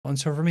And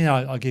so for me,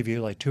 I'll give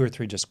you like 2 or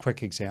 3 just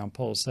quick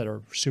examples that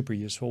are super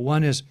useful.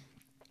 One is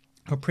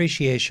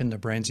appreciation, the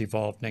brain's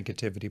evolved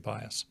negativity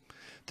bias,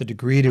 the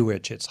degree to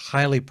which it's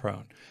highly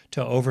prone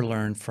to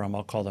overlearn from,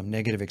 I'll call them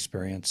negative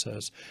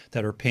experiences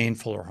that are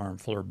painful or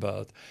harmful or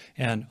both,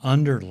 and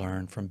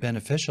underlearn from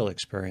beneficial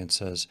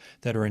experiences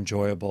that are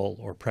enjoyable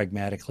or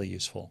pragmatically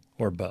useful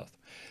or both.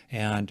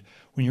 And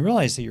when you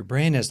realize that your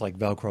brain is like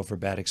Velcro for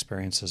bad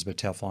experiences, but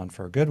Teflon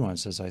for good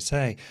ones, as I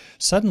say,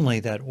 suddenly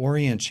that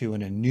orients you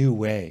in a new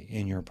way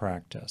in your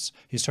practice.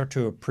 You start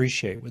to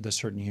appreciate with a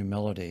certain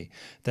humility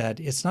that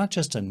it's not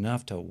just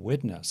enough to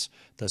witness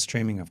the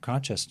streaming of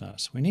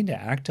consciousness. We need to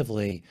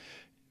actively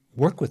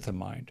work with the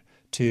mind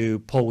to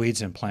pull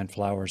weeds and plant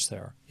flowers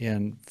there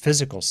in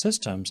physical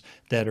systems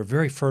that are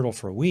very fertile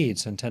for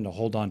weeds and tend to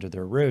hold on to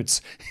their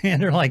roots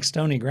and they're like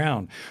stony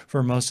ground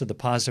for most of the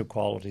positive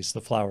qualities,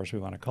 the flowers we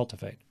want to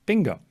cultivate.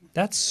 Bingo.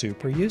 That's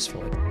super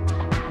useful.